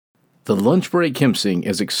The Lunch Break Hymn Sing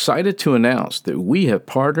is excited to announce that we have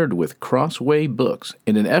partnered with Crossway Books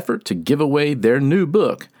in an effort to give away their new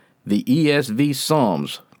book, the ESV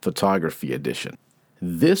Psalms Photography Edition.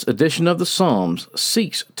 This edition of the Psalms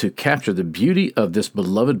seeks to capture the beauty of this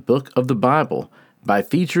beloved book of the Bible by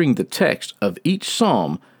featuring the text of each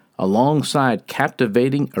psalm alongside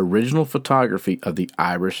captivating original photography of the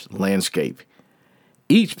Irish landscape.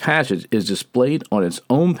 Each passage is displayed on its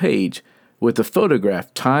own page with the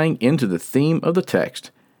photograph tying into the theme of the text,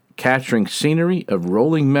 capturing scenery of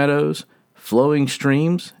rolling meadows, flowing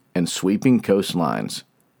streams, and sweeping coastlines.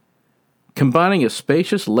 Combining a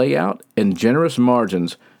spacious layout and generous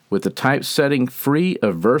margins with the typesetting free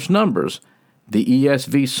of verse numbers, the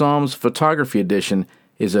ESV Psalms Photography Edition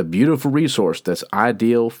is a beautiful resource that's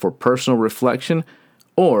ideal for personal reflection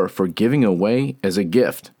or for giving away as a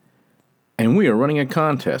gift. And we are running a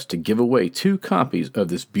contest to give away 2 copies of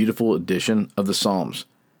this beautiful edition of the Psalms.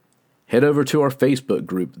 Head over to our Facebook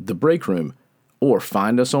group, The Break Room, or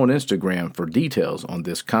find us on Instagram for details on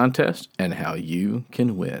this contest and how you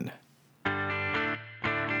can win.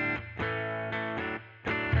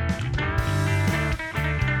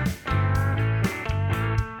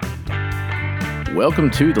 Welcome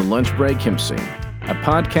to the Lunch Break Hymn Sing, a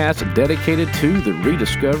podcast dedicated to the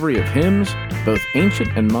rediscovery of hymns, both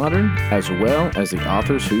ancient and modern, as well as the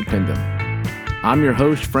authors who penned them. I'm your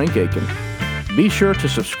host, Frank Aiken. Be sure to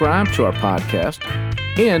subscribe to our podcast,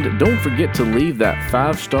 and don't forget to leave that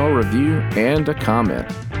 5-star review and a comment.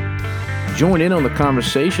 Join in on the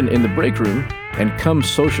conversation in the break room and come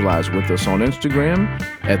socialize with us on Instagram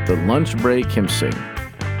at the Lunch Break Hymn Sing.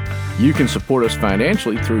 You can support us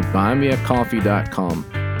financially through buymeacoffee.com.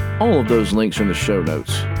 All of those links are in the show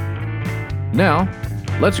notes. Now,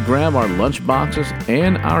 let's grab our lunch boxes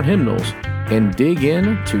and our hymnals and dig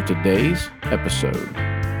into today's episode.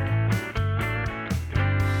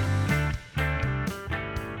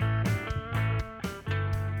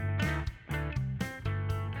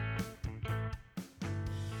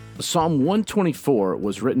 Psalm 124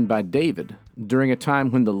 was written by David during a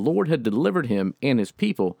time when the Lord had delivered him and his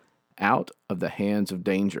people out of the hands of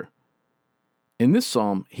danger. In this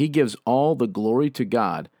psalm, he gives all the glory to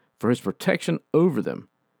God for his protection over them.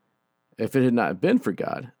 If it had not been for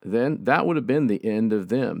God, then that would have been the end of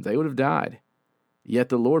them. They would have died. Yet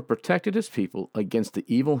the Lord protected his people against the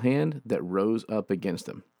evil hand that rose up against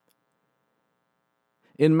them.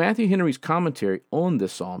 In Matthew Henry's commentary on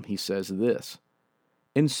this psalm, he says this: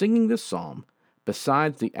 in singing this psalm,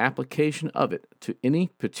 besides the application of it to any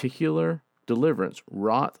particular deliverance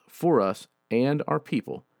wrought for us and our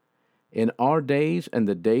people, in our days and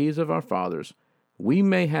the days of our fathers, we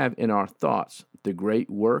may have in our thoughts the great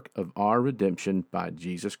work of our redemption by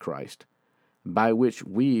Jesus Christ, by which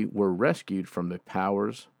we were rescued from the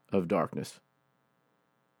powers of darkness.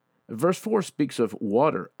 Verse 4 speaks of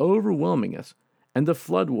water overwhelming us and the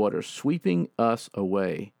floodwaters sweeping us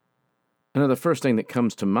away. Now, the first thing that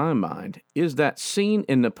comes to my mind is that scene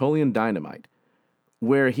in Napoleon Dynamite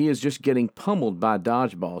where he is just getting pummeled by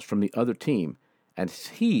dodgeballs from the other team, and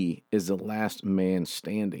he is the last man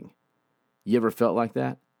standing. You ever felt like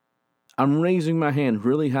that? I'm raising my hand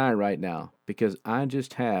really high right now because I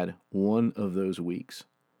just had one of those weeks.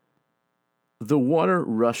 The water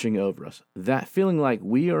rushing over us, that feeling like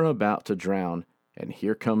we are about to drown, and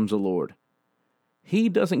here comes the Lord. He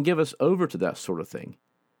doesn't give us over to that sort of thing.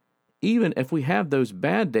 Even if we have those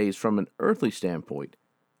bad days from an earthly standpoint,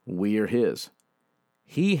 we are His.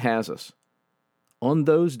 He has us. On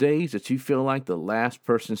those days that you feel like the last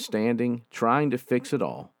person standing, trying to fix it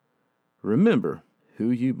all, remember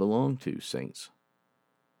who you belong to, saints.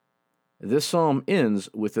 This psalm ends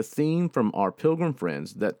with a theme from our Pilgrim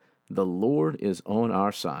friends that the Lord is on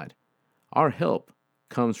our side. Our help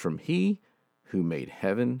comes from He who made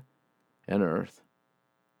heaven and earth.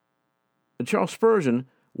 Charles Spurgeon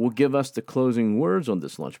will give us the closing words on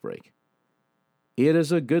this lunch break. It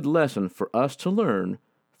is a good lesson for us to learn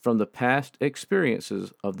from the past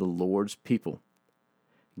experiences of the Lord's people.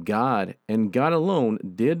 God and God alone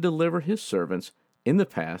did deliver His servants in the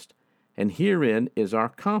past, and herein is our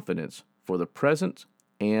confidence for the present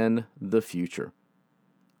and the future.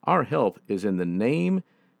 Our help is in the name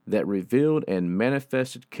that revealed and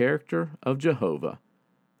manifested character of Jehovah,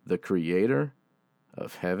 the Creator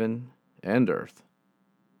of heaven and earth.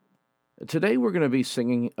 Today we're going to be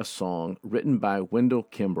singing a song written by Wendell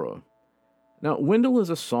Kimbrough. Now, Wendell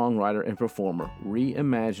is a songwriter and performer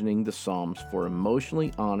reimagining the Psalms for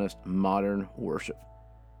emotionally honest modern worship.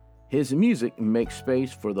 His music makes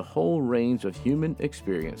space for the whole range of human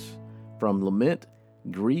experience, from lament,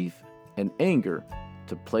 grief, and anger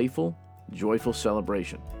to playful, joyful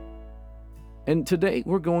celebration. And today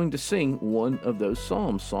we're going to sing one of those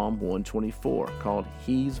psalms, Psalm 124, called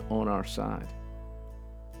He's on Our Side.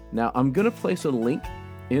 Now, I'm going to place a link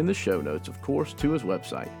in the show notes, of course, to his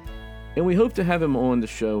website. And we hope to have him on the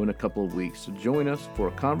show in a couple of weeks to join us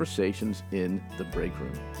for conversations in the break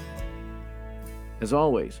room. As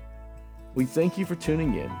always, we thank you for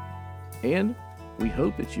tuning in, and we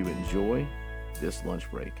hope that you enjoy this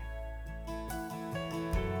lunch break.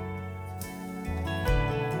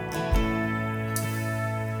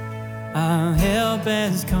 Our help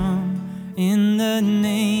has come in the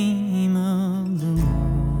name of the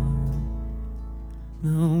Lord,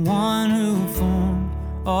 the one who formed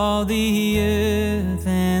all the earth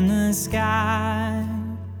and the sky.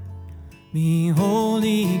 Behold,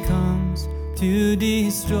 he comes to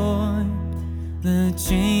destroy the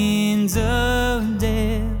chains of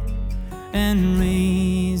death and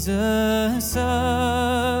raise us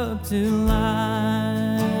up to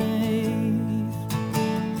life.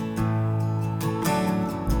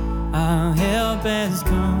 Our help has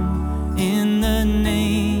come in the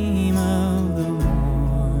name of the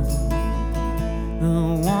Lord, the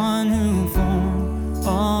one who formed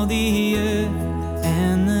all the earth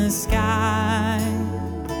and the sky.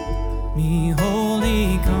 Behold,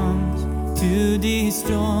 he comes to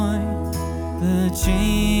destroy the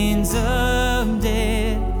chains of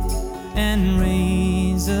death and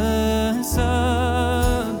raise us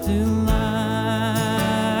up to life.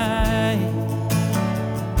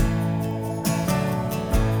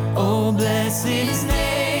 Oh, bless his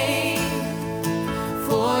name,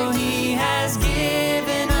 for he has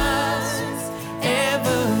given us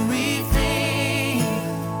everything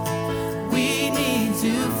we need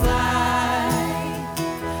to fly.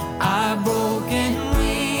 Our broken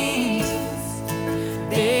wings,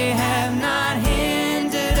 they have not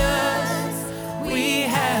hindered us. We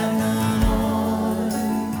have the Lord,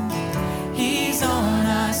 he's on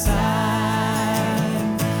our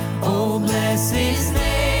side. Oh, bless his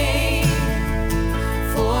name,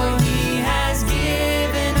 for he has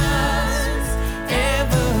given us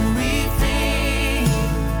everything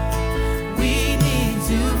we need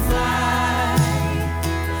to fly.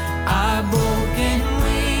 Our broken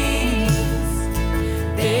wings,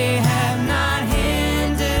 they have not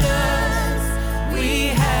hindered us. We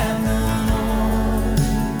have the Lord,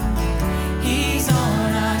 he's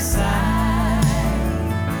on our side.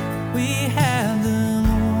 We have the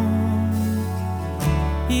Lord,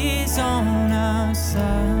 he's on our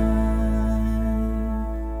side.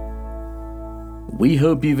 We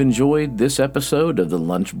hope you've enjoyed this episode of the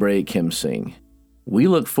Lunch Break Hymn Sing. We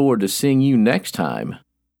look forward to seeing you next time.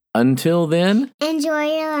 Until then, Enjoy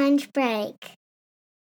your lunch break.